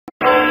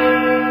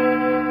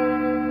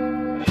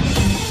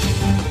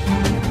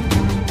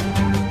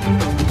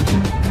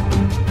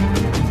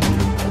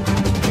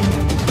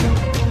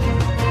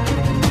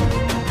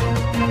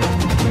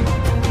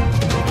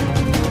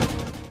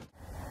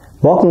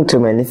Welcome to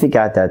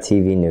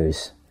Magnificat.tv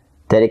News,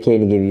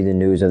 dedicated to give you the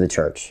news of the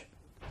Church.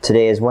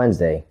 Today is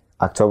Wednesday,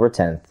 October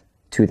 10th,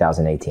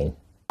 2018.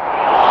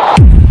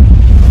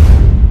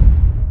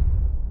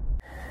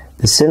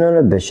 The Synod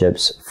of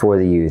Bishops for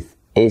the Youth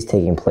is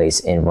taking place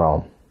in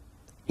Rome.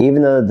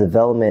 Even though the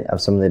development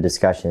of some of the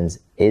discussions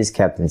is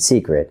kept in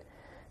secret,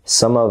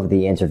 some of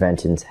the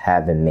interventions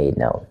have been made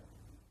known.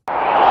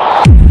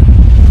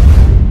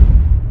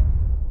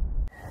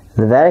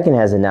 The Vatican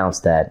has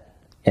announced that,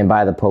 and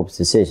by the Pope's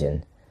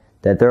decision,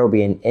 that there will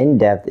be an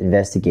in-depth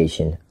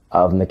investigation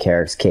of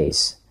McCarrick's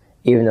case,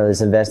 even though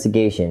this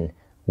investigation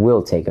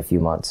will take a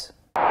few months.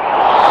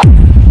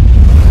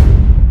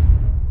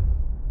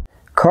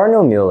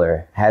 Cardinal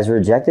Mueller has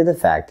rejected the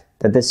fact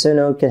that the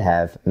Synod could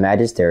have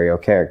magisterial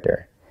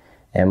character,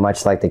 and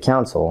much like the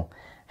Council,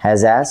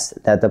 has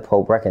asked that the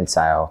Pope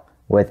reconcile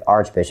with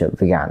Archbishop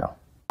Vigano.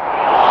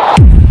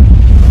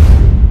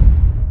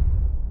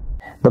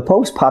 The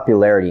Pope's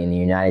popularity in the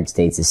United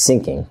States is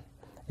sinking,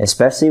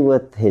 especially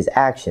with his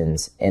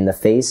actions in the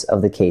face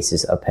of the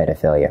cases of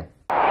pedophilia.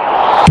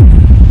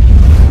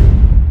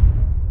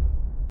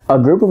 A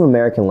group of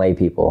American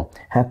laypeople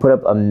have put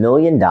up $1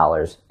 million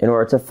in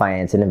order to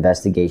finance an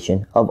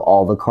investigation of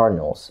all the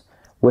cardinals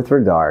with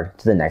regard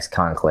to the next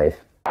conclave.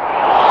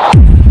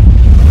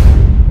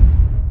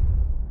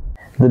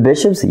 The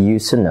Bishops'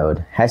 Youth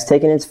Synod has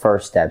taken its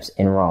first steps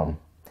in Rome.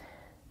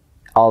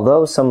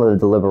 Although some of the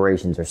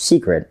deliberations are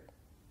secret,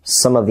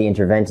 some of the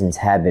interventions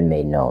have been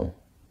made known.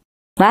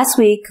 Last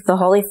week, the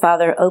Holy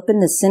Father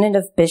opened the Synod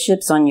of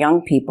Bishops on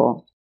young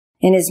people.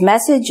 In his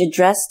message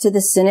addressed to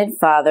the Synod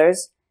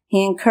Fathers,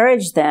 he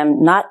encouraged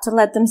them not to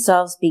let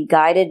themselves be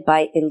guided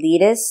by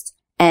elitist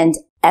and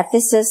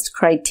ethicist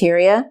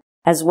criteria,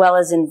 as well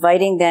as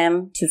inviting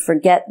them to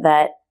forget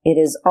that it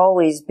has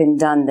always been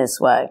done this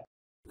way.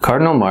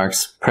 Cardinal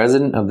Marx,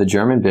 president of the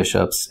German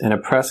bishops, in a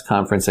press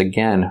conference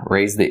again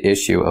raised the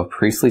issue of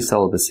priestly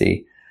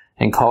celibacy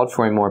and called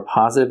for a more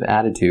positive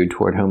attitude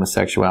toward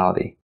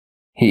homosexuality.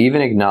 He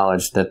even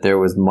acknowledged that there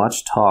was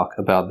much talk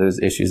about those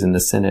issues in the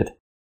Synod.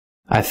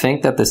 I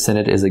think that the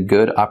Synod is a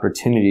good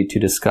opportunity to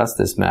discuss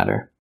this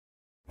matter.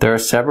 There are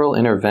several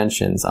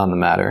interventions on the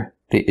matter.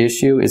 The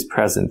issue is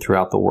present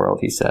throughout the world,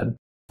 he said.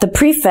 The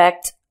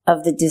prefect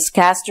of the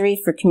Dicastery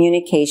for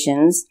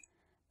Communications,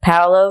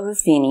 Paolo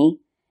Ruffini,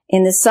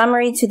 in the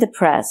summary to the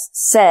press,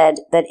 said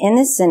that in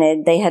the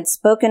Synod they had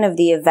spoken of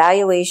the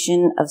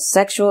evaluation of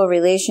sexual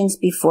relations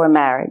before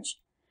marriage.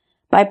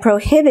 By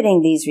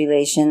prohibiting these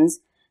relations,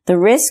 the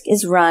risk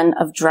is run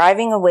of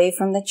driving away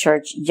from the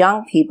Church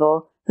young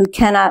people who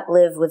cannot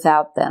live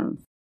without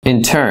them.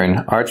 In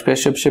turn,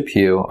 Archbishop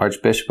Chaput,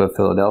 Archbishop of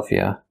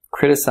Philadelphia,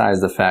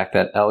 criticized the fact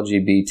that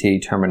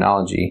LGBT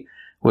terminology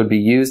would be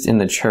used in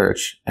the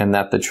Church and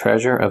that the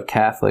treasure of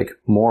Catholic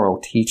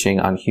moral teaching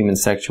on human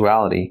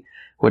sexuality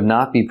would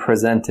not be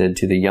presented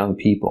to the young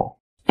people.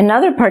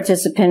 Another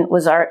participant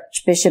was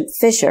Archbishop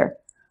Fisher,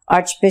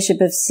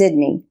 Archbishop of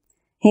Sydney.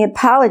 He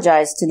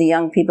apologized to the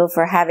young people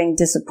for having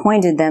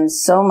disappointed them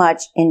so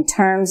much in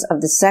terms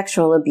of the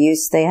sexual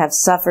abuse they have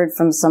suffered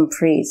from some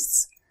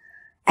priests,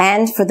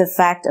 and for the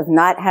fact of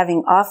not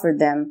having offered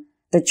them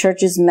the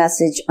Church's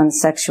message on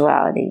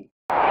sexuality.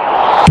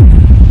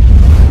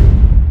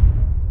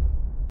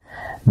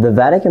 The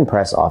Vatican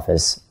Press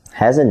Office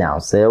has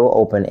announced that it will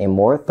open a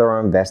more thorough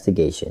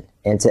investigation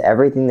into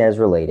everything that is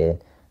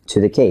related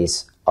to the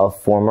case of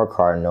former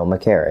Cardinal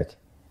McCarrick,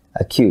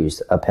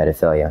 accused of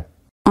pedophilia.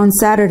 On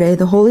Saturday,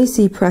 the Holy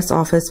See Press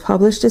Office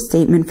published a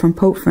statement from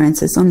Pope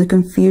Francis on the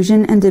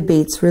confusion and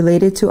debates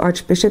related to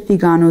Archbishop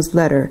Vigano's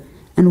letter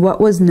and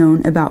what was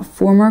known about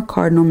former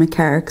Cardinal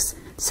McCarrick's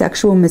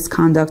sexual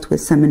misconduct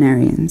with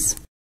seminarians.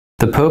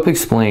 The Pope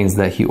explains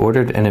that he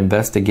ordered an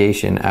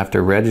investigation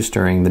after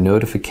registering the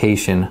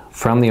notification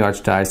from the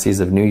Archdiocese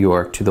of New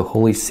York to the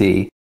Holy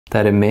See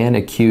that a man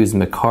accused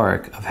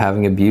McCarrick of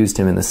having abused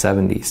him in the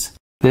 70s.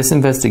 This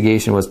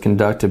investigation was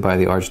conducted by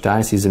the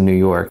Archdiocese of New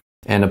York,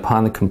 and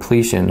upon the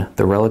completion,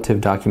 the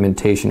relative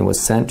documentation was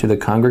sent to the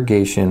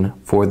Congregation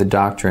for the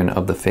Doctrine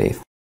of the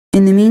Faith.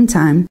 In the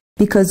meantime,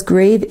 because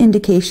grave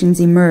indications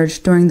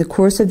emerged during the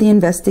course of the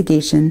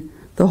investigation,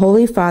 the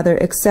Holy Father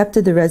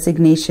accepted the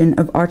resignation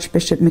of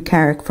Archbishop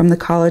McCarrick from the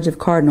College of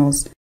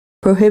Cardinals,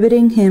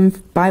 prohibiting him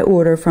by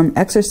order from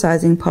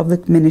exercising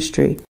public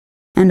ministry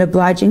and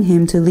obliging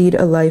him to lead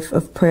a life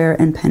of prayer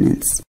and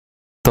penance.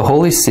 The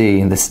Holy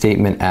See, the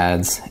statement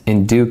adds,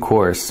 in due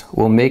course,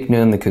 will make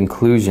known the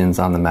conclusions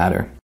on the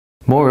matter.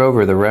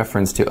 Moreover, the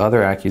reference to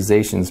other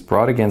accusations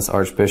brought against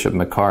Archbishop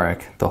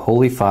McCarrick, the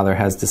Holy Father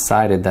has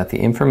decided that the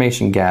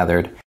information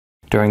gathered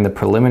during the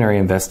preliminary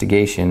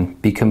investigation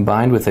be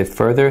combined with a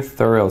further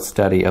thorough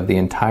study of the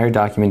entire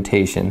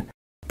documentation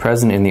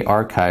present in the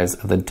archives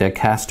of the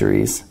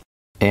dicasteries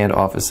and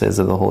offices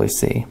of the Holy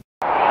See.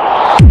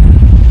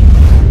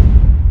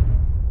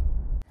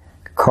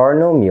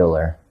 Cardinal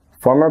Mueller,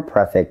 former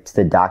prefect to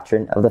the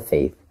Doctrine of the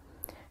Faith,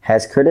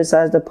 has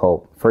criticized the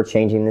Pope for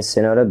changing the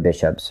Synod of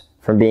Bishops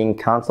from being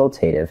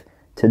consultative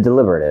to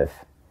deliberative,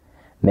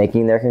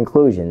 making their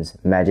conclusions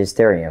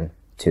magisterium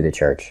to the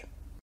Church.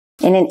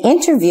 In an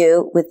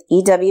interview with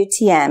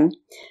EWTN,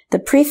 the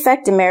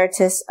prefect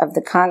emeritus of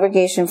the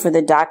Congregation for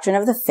the Doctrine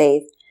of the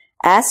Faith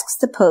asks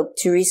the Pope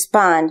to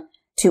respond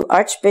to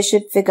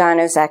Archbishop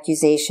Vigano's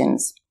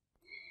accusations.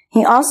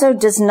 He also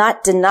does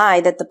not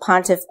deny that the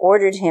pontiff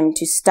ordered him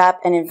to stop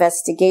an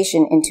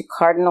investigation into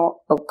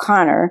Cardinal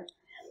O'Connor,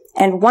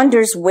 and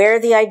wonders where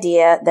the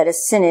idea that a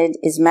synod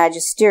is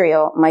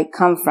magisterial might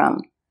come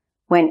from,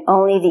 when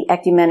only the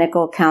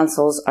ecumenical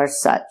councils are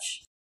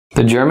such.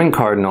 The German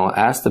cardinal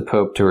asked the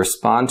Pope to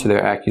respond to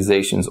their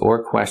accusations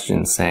or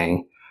questions,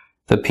 saying,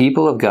 "The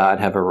people of God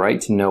have a right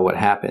to know what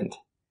happened."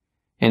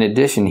 In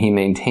addition, he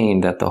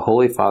maintained that the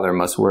Holy Father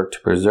must work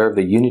to preserve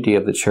the unity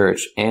of the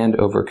Church and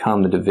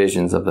overcome the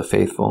divisions of the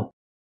faithful.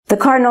 The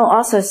cardinal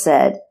also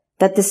said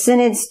that the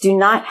synods do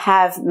not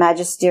have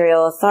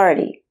magisterial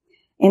authority.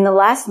 In the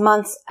last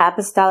month's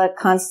apostolic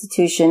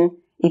constitution,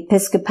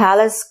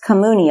 Episcopalis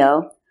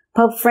Communio,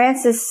 Pope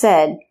Francis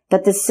said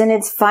that the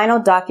synod's final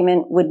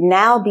document would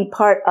now be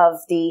part of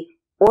the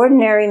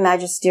ordinary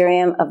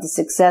magisterium of the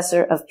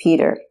successor of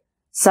Peter,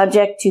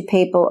 subject to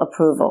papal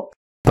approval.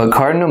 But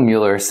Cardinal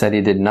Mueller said he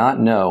did not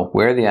know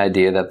where the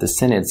idea that the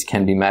synods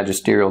can be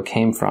magisterial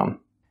came from.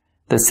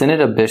 The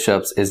Synod of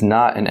Bishops is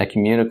not an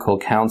ecumenical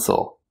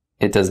council.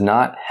 It does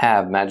not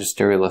have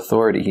magisterial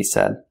authority, he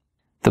said.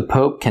 The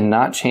Pope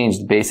cannot change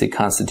the basic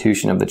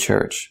constitution of the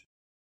Church.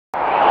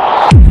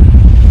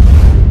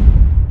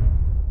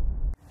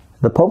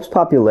 The Pope's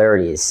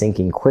popularity is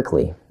sinking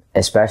quickly,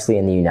 especially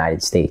in the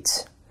United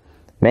States.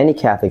 Many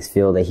Catholics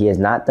feel that he has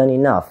not done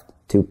enough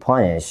to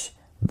punish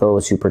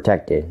those who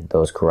protected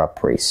those corrupt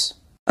priests.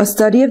 A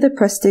study of the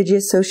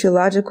prestigious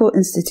Sociological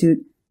Institute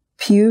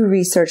Pew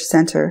Research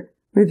Center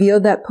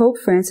revealed that Pope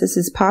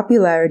Francis's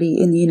popularity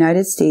in the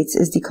United States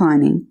is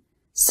declining.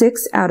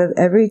 6 out of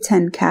every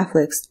 10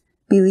 Catholics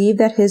believe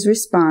that his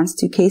response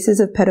to cases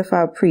of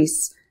pedophile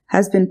priests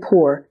has been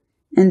poor,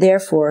 and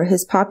therefore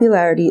his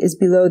popularity is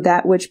below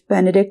that which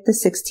Benedict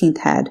XVI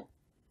had.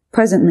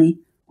 Presently,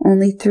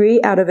 only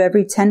 3 out of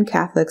every 10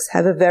 Catholics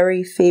have a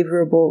very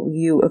favorable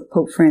view of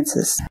Pope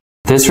Francis.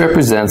 This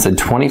represents a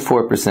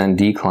 24%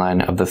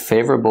 decline of the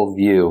favorable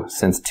view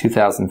since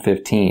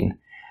 2015,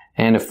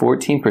 and a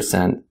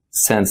 14%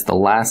 since the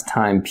last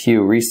time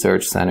Pew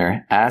Research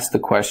Center asked the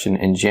question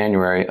in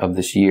January of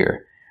this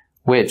year,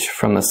 which,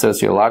 from the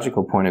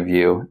sociological point of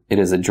view, it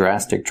is a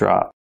drastic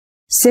drop.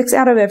 6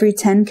 out of every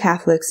 10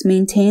 Catholics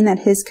maintain that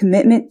his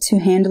commitment to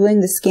handling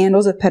the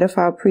scandals of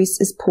pedophile priests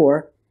is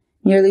poor,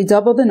 nearly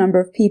double the number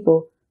of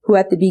people who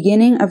at the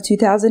beginning of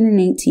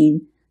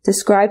 2018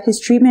 described his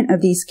treatment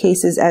of these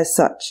cases as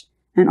such,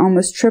 and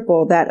almost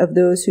triple that of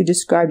those who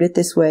described it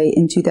this way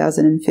in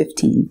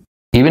 2015.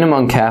 Even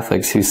among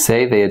Catholics who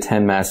say they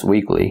attend Mass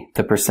weekly,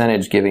 the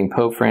percentage giving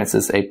Pope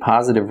Francis a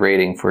positive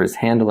rating for his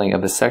handling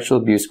of the sexual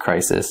abuse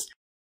crisis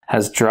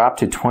has dropped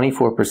to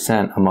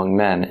 24% among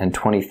men and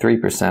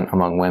 23%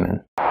 among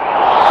women.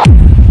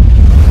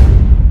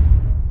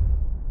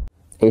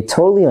 A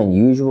totally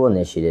unusual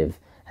initiative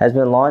has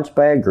been launched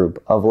by a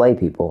group of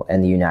laypeople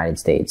in the United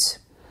States.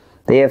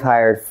 They have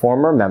hired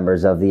former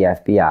members of the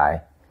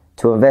FBI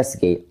to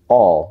investigate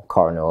all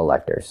cardinal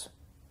electors.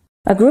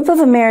 A group of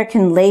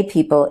American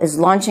laypeople is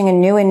launching a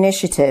new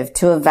initiative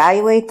to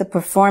evaluate the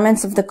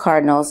performance of the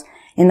cardinals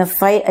in the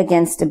fight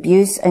against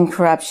abuse and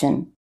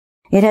corruption.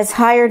 It has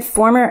hired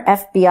former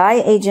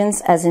FBI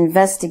agents as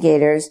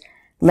investigators,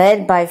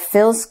 led by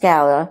Phil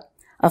Scala,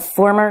 a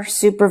former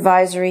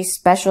supervisory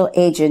special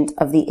agent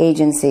of the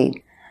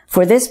agency.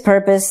 For this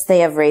purpose, they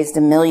have raised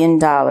 $1 million.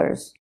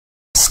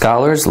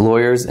 Scholars,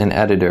 lawyers, and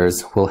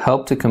editors will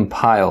help to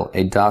compile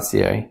a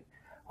dossier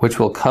which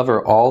will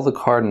cover all the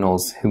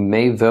cardinals who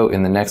may vote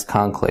in the next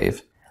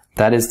conclave,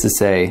 that is to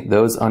say,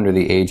 those under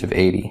the age of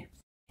 80.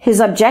 His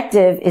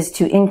objective is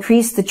to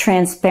increase the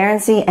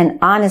transparency and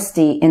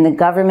honesty in the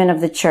government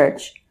of the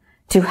Church,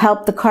 to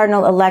help the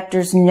cardinal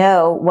electors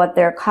know what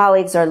their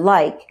colleagues are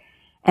like,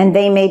 and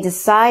they may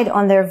decide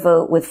on their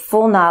vote with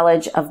full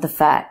knowledge of the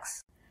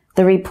facts.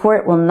 The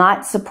report will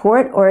not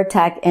support or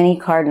attack any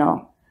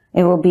cardinal.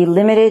 It will be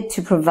limited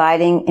to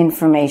providing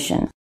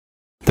information.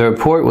 The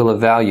report will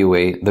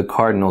evaluate the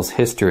cardinal's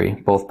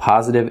history, both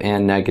positive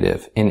and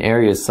negative, in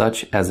areas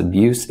such as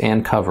abuse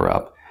and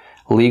cover-up,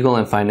 legal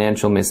and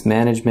financial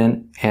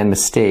mismanagement, and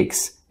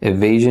mistakes,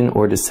 evasion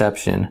or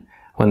deception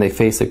when they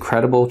face a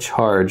credible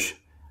charge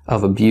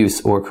of abuse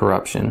or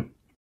corruption.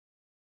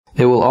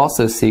 It will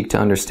also seek to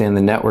understand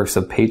the networks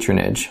of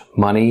patronage,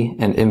 money,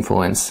 and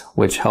influence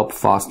which help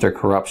foster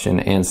corruption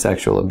and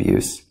sexual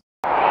abuse.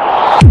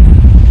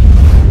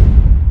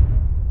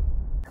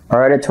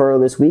 Our editorial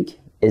this week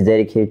is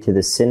dedicated to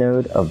the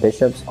Synod of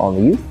Bishops on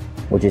the Youth,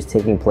 which is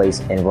taking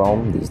place in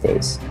Rome these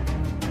days.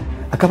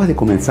 Acaba de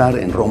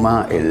comenzar en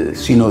Roma el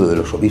Sínodo de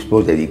los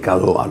Obispos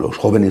dedicado a los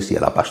jóvenes y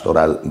a la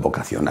pastoral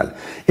vocacional.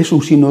 Es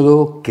un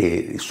sínodo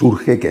que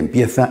surge, que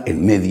empieza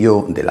en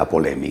medio de la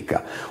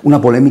polémica.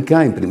 Una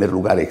polémica, en primer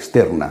lugar,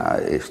 externa.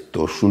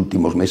 Estos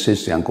últimos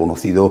meses se han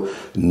conocido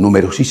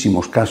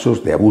numerosísimos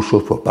casos de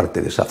abusos por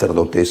parte de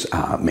sacerdotes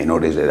a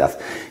menores de edad.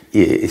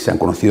 se han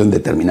conocido en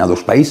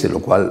determinados países, lo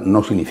cual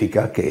no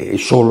significa que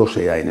solo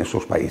sea en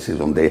esos países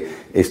donde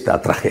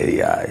esta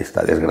tragedia,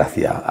 esta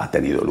desgracia ha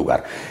tenido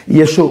lugar.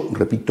 Y eso,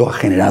 repito, ha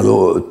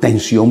generado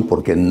tensión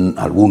porque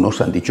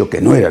algunos han dicho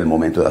que no era el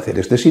momento de hacer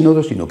este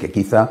sínodo, sino que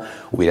quizá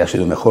hubiera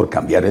sido mejor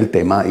cambiar el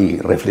tema y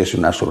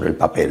reflexionar sobre el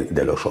papel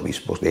de los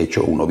obispos. De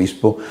hecho, un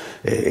obispo,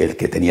 el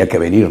que tenía que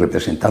venir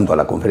representando a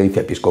la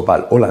Conferencia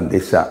Episcopal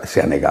holandesa,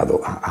 se ha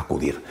negado a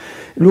acudir.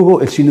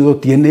 Luego, el sínodo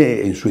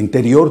tiene en su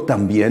interior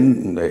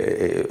también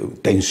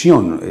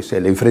tensión, es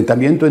el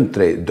enfrentamiento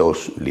entre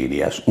dos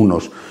líneas,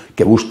 unos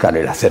que buscan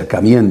el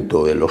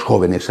acercamiento de los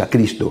jóvenes a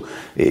Cristo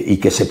y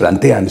que se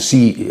plantean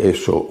si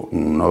eso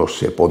no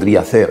se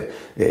podría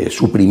hacer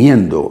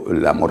suprimiendo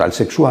la moral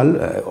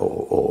sexual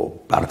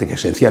o partes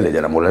esenciales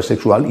de la moral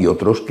sexual, y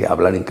otros que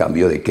hablan en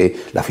cambio de que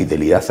la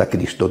fidelidad a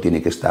Cristo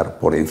tiene que estar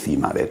por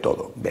encima de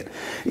todo. Bien.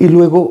 Y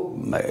luego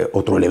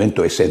otro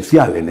elemento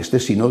esencial en este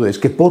sínodo es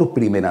que por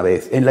primera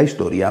vez en la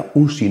historia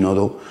un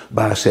sínodo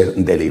va a ser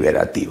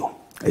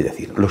deliberativo. Es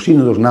decir, los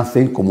sínodos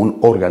nacen como un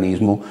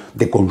organismo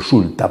de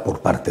consulta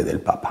por parte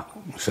del Papa.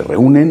 Se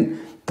reúnen,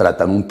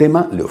 tratan un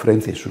tema, le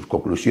ofrecen sus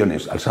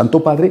conclusiones al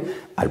Santo Padre.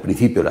 Al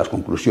principio las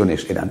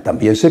conclusiones eran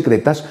también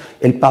secretas.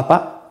 El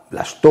Papa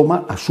las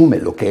toma, asume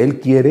lo que él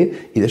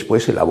quiere y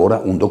después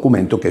elabora un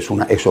documento que es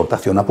una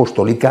exhortación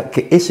apostólica,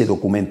 que ese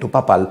documento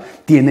papal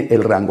tiene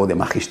el rango de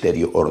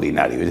magisterio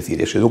ordinario. Es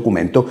decir, ese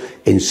documento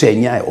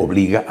enseña,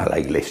 obliga a la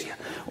Iglesia.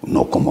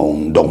 No como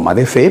un dogma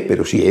de fe,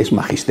 pero sí es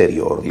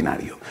magisterio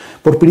ordinario.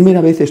 Por primera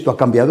vez esto ha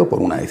cambiado por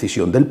una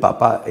decisión del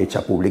Papa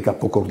hecha pública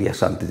pocos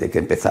días antes de que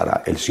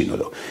empezara el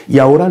sínodo. Y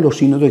ahora los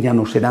sínodos ya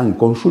no serán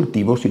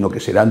consultivos, sino que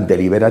serán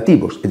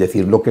deliberativos. Es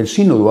decir, lo que el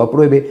sínodo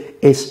apruebe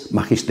es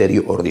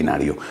magisterio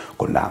ordinario,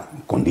 con la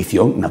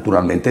condición,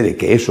 naturalmente, de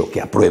que eso que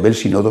apruebe el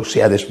sínodo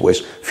sea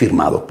después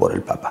firmado por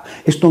el Papa.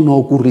 Esto no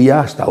ocurría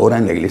hasta ahora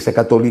en la Iglesia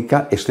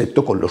Católica,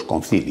 excepto con los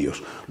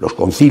concilios. Los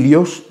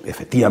concilios,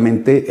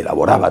 efectivamente,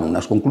 elaboraban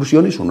unas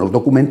conclusiones, unos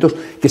documentos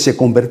que se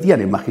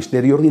convertían en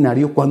magisterio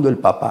ordinario cuando el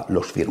Papa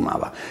los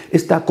firmaba.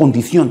 Esta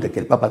condición de que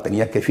el Papa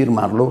tenía que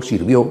firmarlo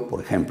sirvió,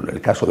 por ejemplo, en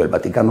el caso del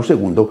Vaticano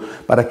II,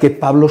 para que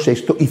Pablo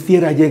VI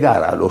hiciera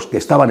llegar a los que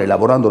estaban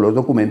elaborando los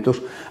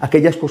documentos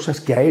aquellas cosas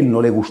que a él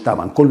no le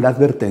gustaban, con la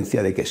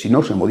advertencia de que si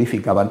no se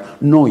modificaban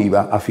no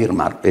iba a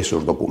firmar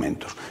esos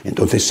documentos.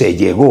 Entonces se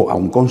llegó a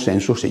un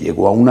consenso, se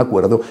llegó a un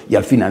acuerdo y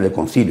al final el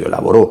concilio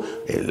elaboró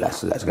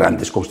las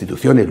grandes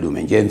constituciones,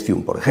 Lumen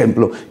Gentium, por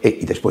ejemplo,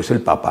 y después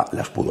el Papa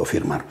las pudo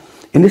firmar.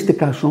 En este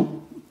caso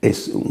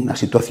es una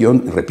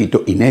situación,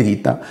 repito,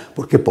 inédita,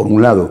 porque por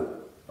un lado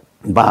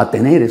va a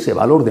tener ese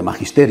valor de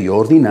magisterio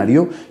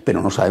ordinario,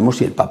 pero no sabemos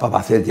si el Papa va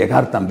a hacer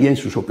llegar también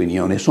sus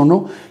opiniones o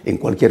no. En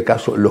cualquier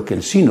caso, lo que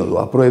el sínodo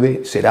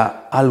apruebe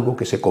será algo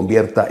que se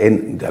convierta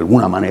en, de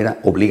alguna manera,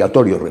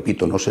 obligatorio.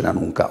 Repito, no será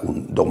nunca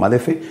un dogma de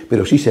fe,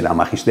 pero sí será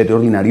magisterio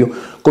ordinario,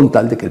 con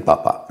tal de que el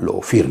Papa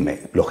lo firme,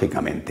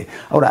 lógicamente.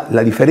 Ahora,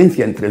 la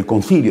diferencia entre el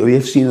concilio y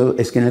el sínodo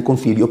es que en el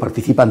concilio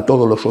participan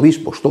todos los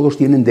obispos, todos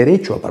tienen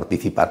derecho a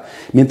participar,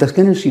 mientras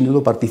que en el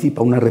sínodo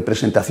participa una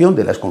representación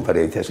de las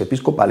conferencias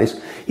episcopales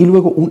y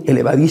luego un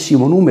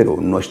elevadísimo número,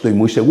 no estoy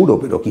muy seguro,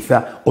 pero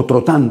quizá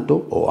otro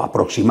tanto o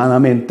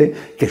aproximadamente,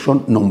 que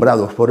son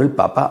nombrados por el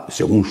Papa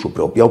según su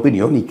propia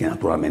opinión y que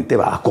naturalmente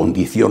va a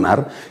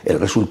condicionar el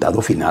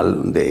resultado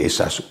final de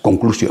esas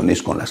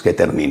conclusiones con las que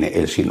termine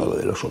el sínodo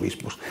de los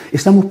obispos.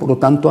 Estamos, por lo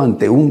tanto,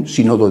 ante un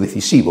sínodo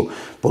decisivo.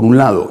 Por un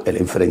lado, el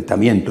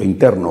enfrentamiento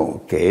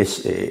interno, que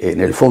es en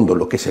el fondo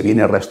lo que se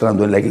viene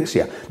arrastrando en la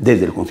Iglesia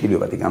desde el Concilio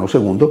Vaticano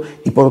II,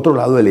 y por otro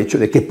lado el hecho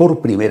de que por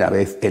primera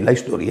vez en la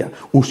historia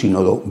un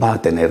sínodo va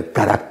a tener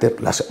carácter,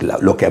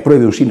 lo que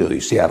apruebe un sínodo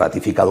y sea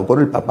ratificado por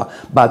el Papa,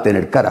 va a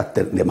tener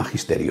carácter de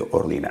magisterio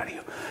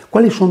ordinario.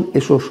 ¿Cuáles son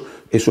esos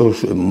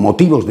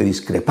motivos de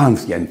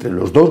discrepancia entre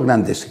los dos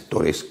grandes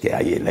sectores que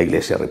hay en la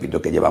Iglesia?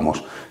 Repito que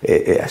llevamos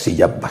así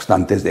ya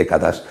bastantes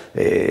décadas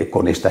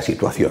con esta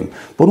situación.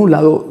 Por un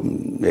lado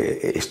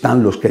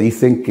están los que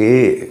dicen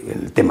que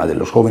el tema de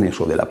los jóvenes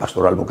o de la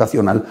pastoral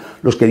vocacional,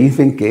 los que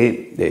dicen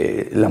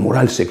que la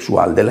moral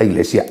sexual de la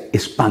Iglesia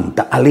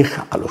espanta,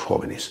 aleja a los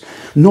jóvenes.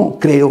 No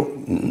creo,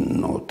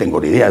 no tengo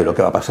ni idea de lo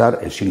que va a pasar,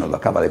 el sínodo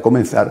acaba de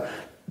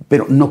comenzar,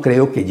 pero no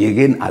creo que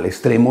lleguen al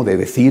extremo de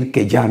decir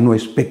que ya no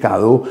es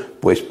pecado,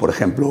 pues, por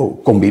ejemplo,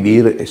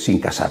 convivir sin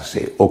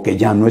casarse, o que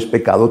ya no es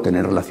pecado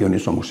tener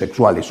relaciones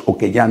homosexuales, o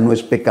que ya no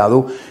es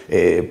pecado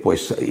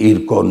pues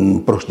ir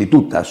con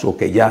prostitutas, o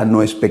que ya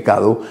no es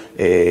pecado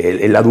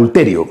el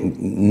adulterio.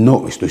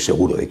 No estoy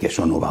seguro de que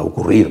eso no va a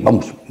ocurrir.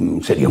 Vamos,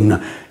 sería una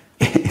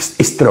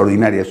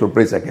extraordinaria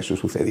sorpresa que eso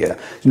sucediera,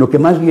 sino que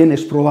más bien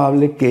es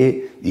probable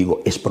que,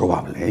 digo, es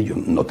probable, yo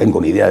no tengo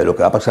ni idea de lo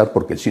que va a pasar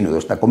porque el sínodo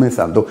está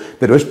comenzando,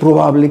 pero es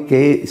probable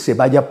que se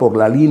vaya por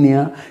la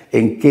línea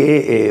en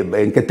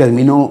que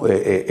terminó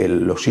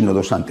los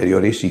sínodos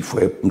anteriores y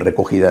fue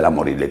recogida el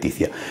Amor y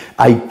Leticia.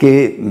 Hay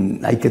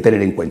que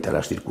tener en cuenta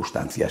las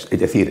circunstancias, es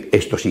decir,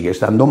 esto sigue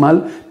estando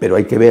mal, pero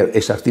hay que ver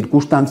esas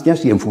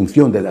circunstancias y en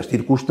función de las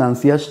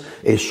circunstancias,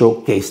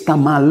 eso que está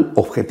mal,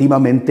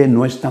 objetivamente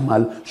no está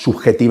mal,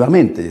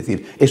 subjetivamente, es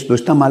decir, esto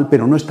está mal,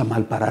 pero no está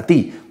mal para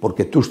ti,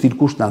 porque tus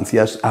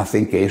circunstancias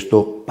hacen que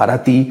esto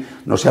para ti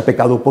no sea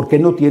pecado, porque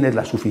no tienes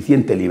la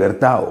suficiente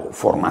libertad o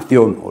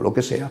formación o lo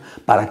que sea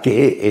para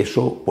que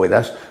eso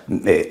puedas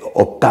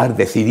optar,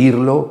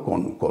 decidirlo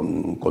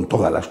con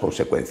todas las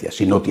consecuencias.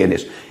 Si no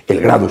tienes el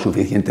grado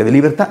suficiente de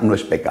libertad, no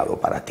es pecado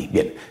para ti.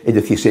 Bien, es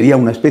decir, sería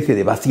una especie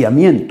de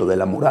vaciamiento de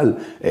la moral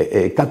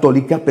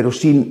católica, pero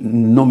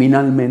sin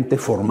nominalmente,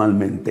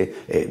 formalmente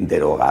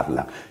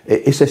derogarla.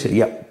 Esa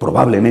sería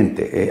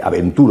probablemente,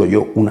 aventuro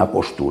yo, una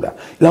postura.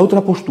 La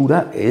otra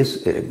postura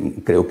es,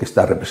 creo que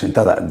está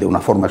representada de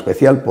una forma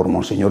especial por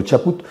Monseñor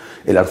Chaput,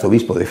 el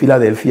arzobispo de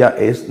Filadelfia,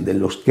 es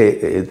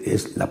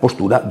la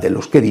postura de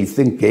los que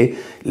dicen que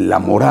la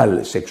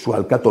moral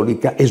sexual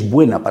católica es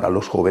buena para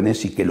los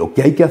jóvenes y que lo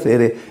que hay que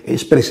hacer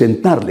es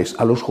presentarles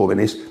a los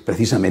jóvenes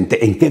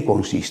precisamente en qué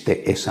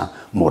consiste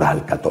esa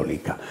moral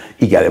católica.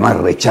 Y que además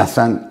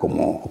rechazan,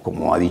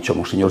 como ha dicho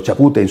Monseñor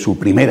Chaput en su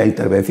primera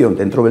intervención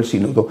dentro del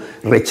sínodo,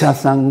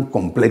 rechazan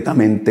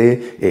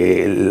completamente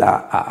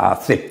la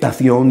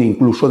aceptación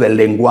incluso del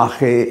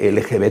lenguaje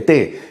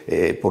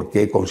LGBT,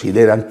 porque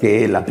consideran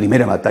que la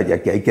primera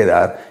batalla que hay que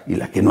dar y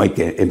la que no hay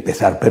que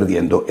empezar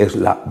perdiendo es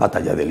la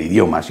batalla del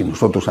idioma. Si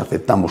nosotros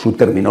aceptamos su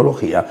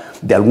terminología,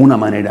 de alguna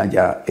manera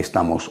ya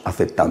estamos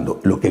aceptando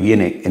lo que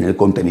viene en el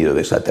contenido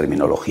de esa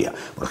terminología.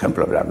 Por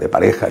ejemplo, hablar de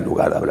pareja en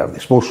lugar de hablar de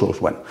esposos.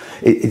 Bueno,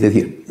 es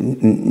decir,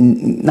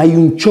 hay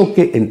un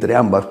choque entre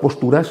ambas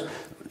posturas.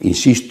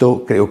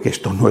 Insisto, creo que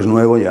esto no es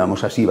nuevo,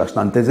 llevamos así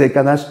bastantes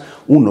décadas.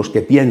 Unos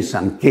que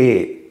piensan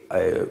que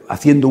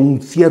haciendo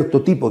un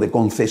cierto tipo de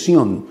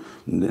concesión,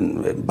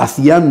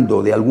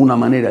 vaciando de alguna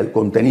manera el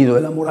contenido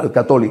de la moral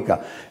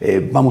católica,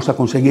 vamos a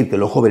conseguir que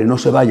los jóvenes no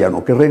se vayan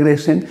o que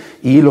regresen,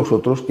 y los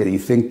otros que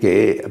dicen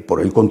que,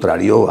 por el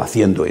contrario,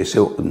 haciendo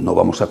eso no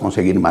vamos a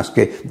conseguir más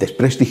que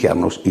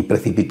desprestigiarnos y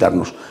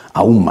precipitarnos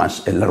aún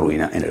más en la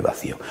ruina, en el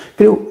vacío.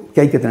 Creo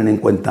que hay que tener en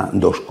cuenta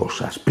dos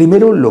cosas.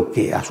 Primero, lo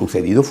que ha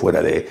sucedido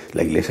fuera de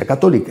la Iglesia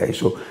Católica.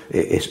 Eso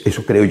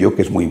creo yo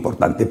que es muy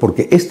importante,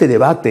 porque este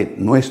debate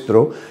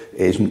nuestro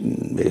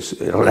es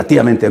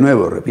relativamente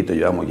nuevo, repito,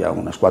 llevamos ya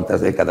unas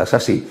cuantas décadas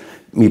así,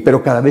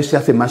 pero cada vez se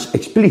hace más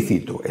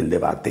explícito el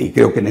debate, y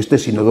creo que en este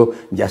sínodo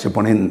ya se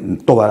ponen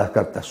todas las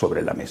cartas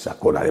sobre la mesa,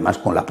 además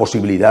con la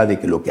posibilidad de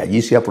que lo que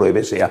allí se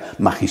apruebe sea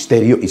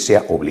magisterio y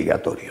sea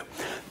obligatorio.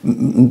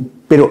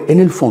 Pero en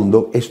el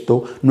fondo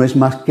esto no es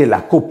más que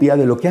la copia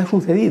de lo que ha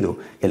sucedido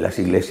en las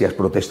iglesias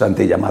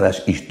protestantes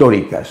llamadas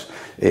históricas,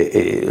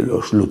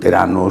 los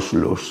luteranos,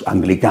 los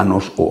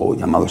anglicanos, o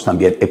llamados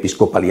también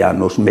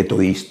episcopalianos,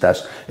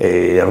 metodistas,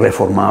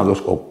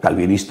 reformados o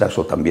calvinistas,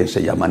 o también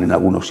se llaman en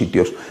algunos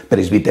sitios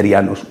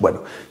presbiterianos.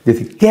 Bueno, es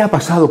decir, ¿qué ha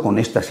pasado con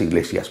estas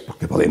iglesias?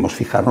 Porque podemos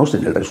fijarnos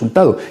en el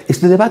resultado.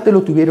 Este debate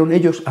lo tuvieron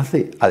ellos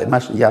hace,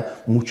 además,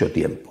 ya mucho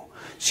tiempo.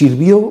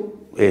 Sirvió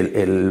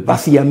el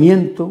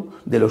vaciamiento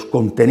de los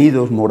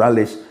contenidos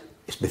morales,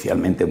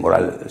 especialmente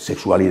moral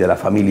sexual y de la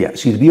familia,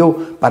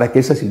 sirvió para que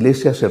esas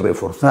iglesias se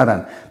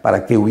reforzaran,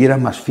 para que hubiera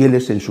más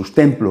fieles en sus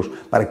templos,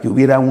 para que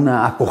hubiera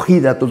una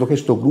acogida a todos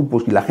estos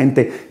grupos y la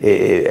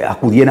gente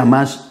acudiera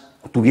más,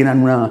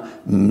 tuvieran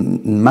una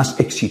más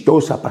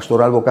exitosa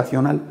pastoral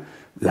vocacional.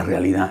 La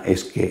realidad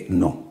es que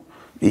no.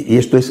 Y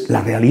esto es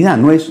la realidad,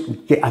 no es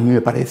que a mí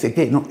me parece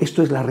que, no,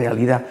 esto es la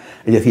realidad.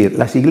 Es decir,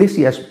 las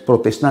iglesias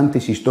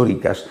protestantes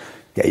históricas,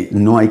 que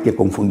no hay que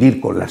confundir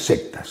con las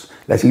sectas,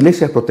 las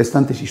iglesias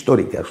protestantes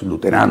históricas,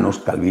 luteranos,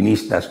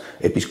 calvinistas,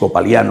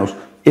 episcopalianos,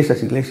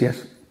 esas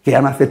iglesias que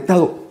han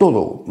aceptado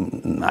todo.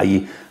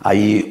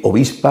 Hay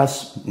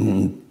obispas,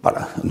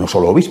 no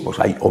solo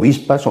obispos, hay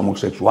obispas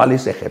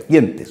homosexuales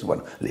ejercientes,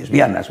 bueno,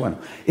 lesbianas, bueno.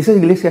 Esas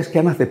iglesias que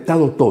han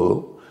aceptado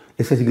todo,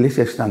 esas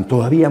iglesias están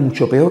todavía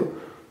mucho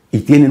peor y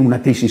tienen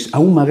una crisis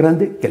aún más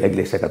grande que la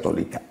Iglesia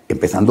Católica,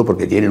 empezando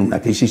porque tienen una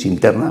crisis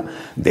interna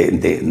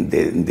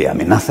de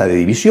amenaza de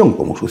división,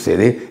 como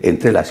sucede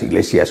entre las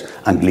iglesias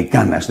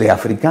anglicanas de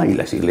África y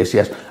las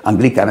iglesias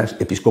anglicanas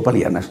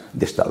episcopalianas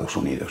de Estados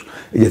Unidos.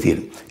 Es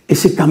decir,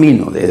 ese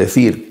camino de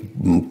decir,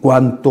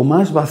 cuanto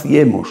más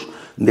vaciemos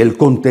del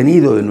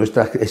contenido de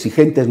nuestras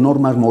exigentes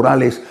normas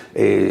morales,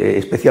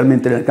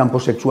 especialmente en el campo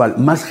sexual,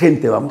 más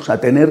gente vamos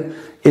a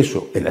tener.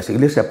 Eso en las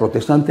iglesias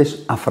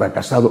protestantes ha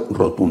fracasado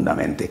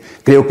rotundamente.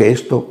 Creo que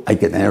esto hay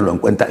que tenerlo en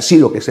cuenta si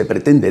lo que se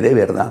pretende de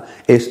verdad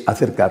es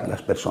acercar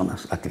las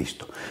personas a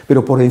Cristo.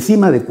 Pero por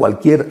encima de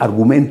cualquier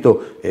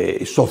argumento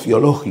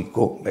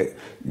sociológico,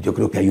 yo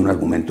creo que hay un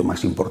argumento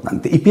más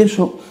importante. Y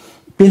pienso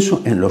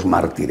en los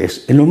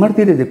mártires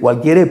de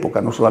cualquier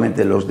época, no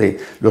solamente los de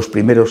los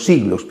primeros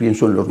siglos.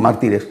 Pienso en los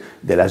mártires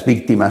de las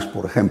víctimas,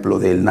 por ejemplo,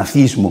 del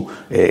nazismo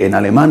en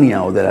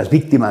Alemania, o de las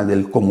víctimas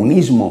del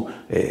comunismo.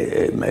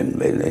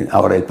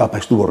 Ahora el Papa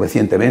estuvo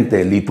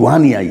recientemente en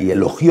Lituania y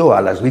elogió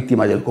a las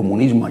víctimas del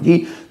comunismo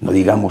allí, no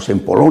digamos en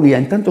Polonia,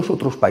 en tantos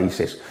otros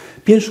países.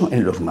 Pienso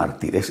en los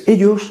mártires.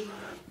 Ellos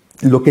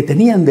lo que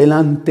tenían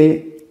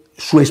delante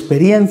su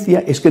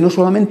experiencia es que no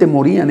solamente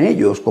morían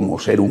ellos como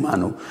ser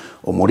humano,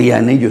 o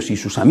morían ellos y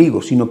sus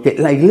amigos, sino que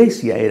la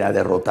Iglesia era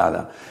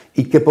derrotada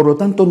y que por lo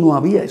tanto no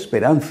había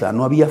esperanza,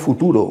 no había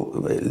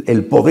futuro.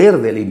 El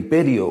poder del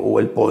imperio o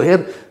el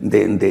poder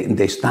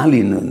de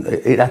Stalin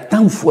era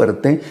tan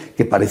fuerte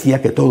que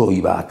parecía que todo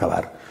iba a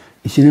acabar.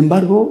 Y sin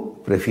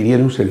embargo,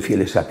 prefirieron ser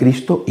fieles a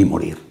Cristo y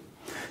morir.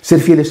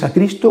 Ser fieles a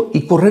Cristo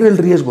y correr el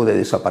riesgo de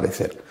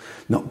desaparecer.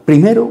 No,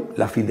 primero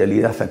la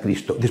fidelidad a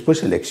Cristo,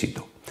 después el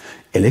éxito.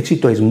 El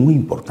éxito es muy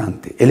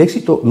importante. El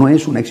éxito no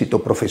es un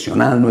éxito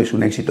profesional, no es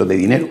un éxito de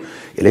dinero.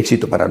 El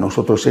éxito para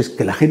nosotros es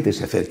que la gente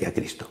se acerque a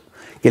Cristo,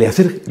 que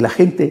la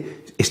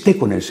gente esté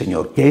con el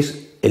Señor, que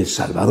es el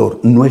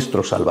Salvador,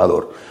 nuestro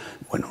Salvador.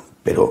 Bueno,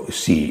 pero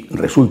si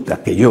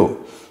resulta que yo,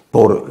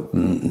 por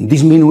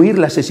disminuir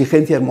las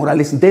exigencias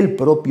morales del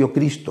propio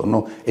Cristo,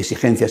 no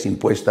exigencias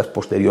impuestas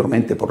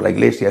posteriormente por la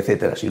Iglesia,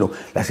 etcétera, sino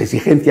las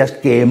exigencias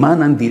que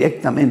emanan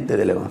directamente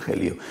del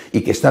Evangelio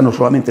y que están no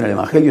solamente en el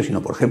Evangelio,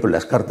 sino por ejemplo en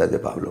las cartas de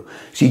Pablo.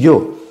 Si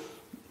yo,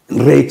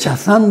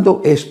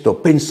 rechazando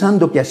esto,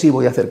 pensando que así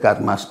voy a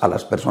acercar más a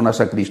las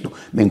personas a Cristo,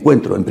 me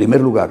encuentro en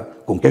primer lugar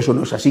con que eso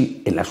no es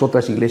así en las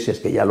otras iglesias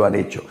que ya lo han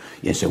hecho,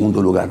 y en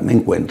segundo lugar me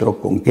encuentro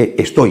con que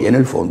estoy en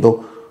el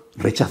fondo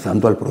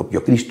rechazando al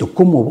propio Cristo.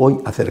 ¿Cómo voy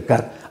a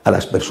acercar a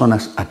las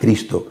personas a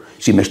Cristo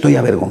si me estoy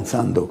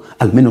avergonzando,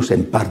 al menos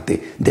en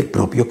parte, del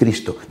propio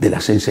Cristo, de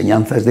las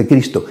enseñanzas de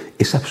Cristo?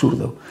 Es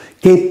absurdo.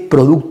 ¿Qué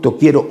producto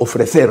quiero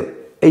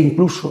ofrecer e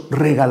incluso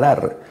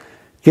regalar?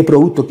 ¿Qué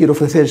producto quiero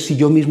ofrecer si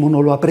yo mismo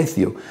no lo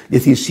aprecio? Es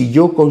decir, si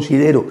yo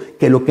considero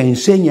que lo que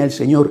enseña el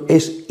Señor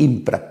es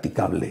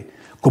impracticable,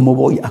 ¿cómo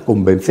voy a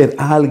convencer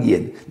a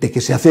alguien de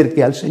que se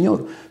acerque al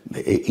Señor?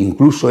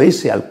 Incluso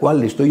ese al cual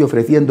le estoy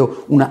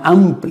ofreciendo una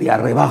amplia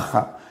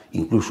rebaja,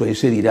 incluso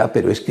ese dirá,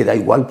 pero es que da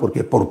igual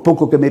porque por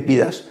poco que me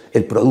pidas,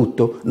 el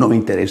producto no me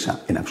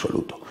interesa en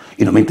absoluto.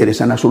 Y no me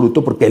interesa en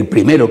absoluto porque el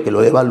primero que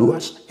lo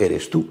devalúas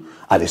eres tú,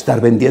 al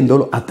estar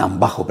vendiéndolo a tan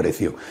bajo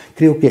precio.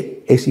 Creo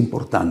que es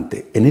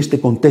importante en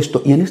este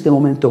contexto y en este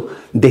momento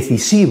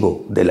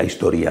decisivo de la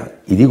historia,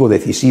 y digo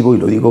decisivo y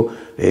lo digo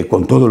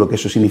con todo lo que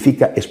eso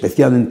significa,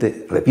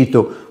 especialmente,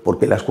 repito,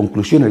 porque las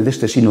conclusiones de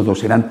este sínodo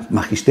serán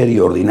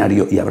magisterio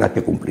ordinario y habrá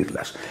que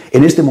cumplirlas.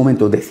 En este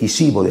momento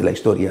decisivo de la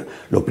historia,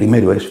 lo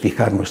primero es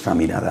fijar nuestra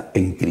mirada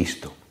en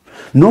Cristo.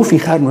 No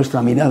fijar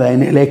nuestra mirada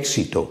en el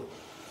éxito,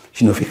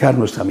 sino fijar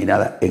nuestra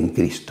mirada en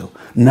Cristo.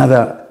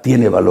 Nada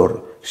tiene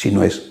valor si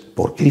no es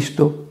por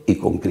Cristo y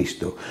con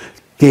Cristo.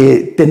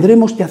 ¿Que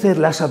tendremos que hacer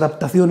las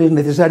adaptaciones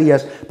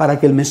necesarias para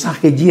que el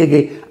mensaje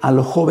llegue a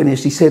los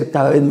jóvenes y ser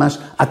cada vez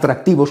más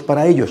atractivos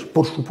para ellos?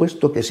 Por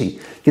supuesto que sí.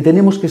 ¿Que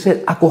tenemos que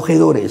ser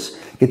acogedores?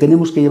 ¿Que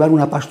tenemos que llevar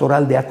una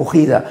pastoral de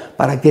acogida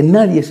para que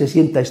nadie se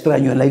sienta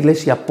extraño en la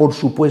Iglesia? Por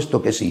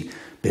supuesto que sí.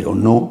 Pero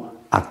no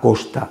a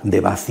costa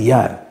de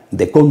vaciar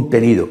de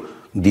contenido,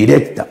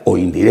 directa o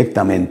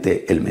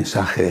indirectamente, el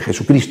mensaje de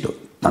Jesucristo,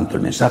 tanto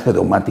el mensaje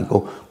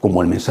dogmático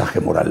como el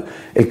mensaje moral.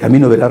 El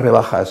camino de las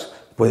rebajas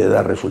puede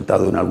dar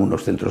resultado en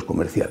algunos centros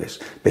comerciales,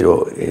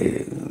 pero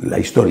la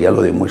historia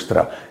lo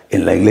demuestra.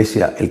 En la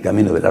Iglesia el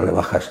camino de las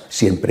rebajas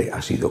siempre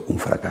ha sido un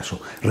fracaso.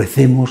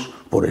 Recemos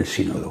por el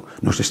sínodo.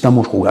 Nos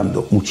estamos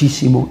jugando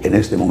muchísimo en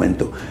este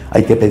momento.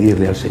 Hay que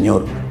pedirle al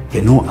Señor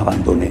que no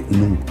abandone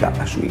nunca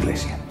a su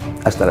Iglesia.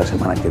 Hasta la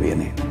semana que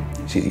viene,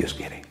 si Dios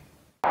quiere.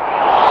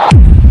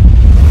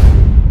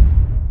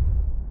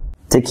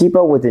 To keep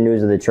up with the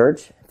news of the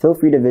church, feel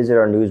free to visit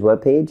our news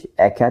webpage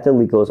at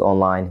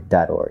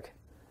catholicosonline.org.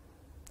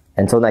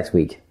 Until next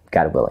week,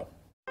 God willing.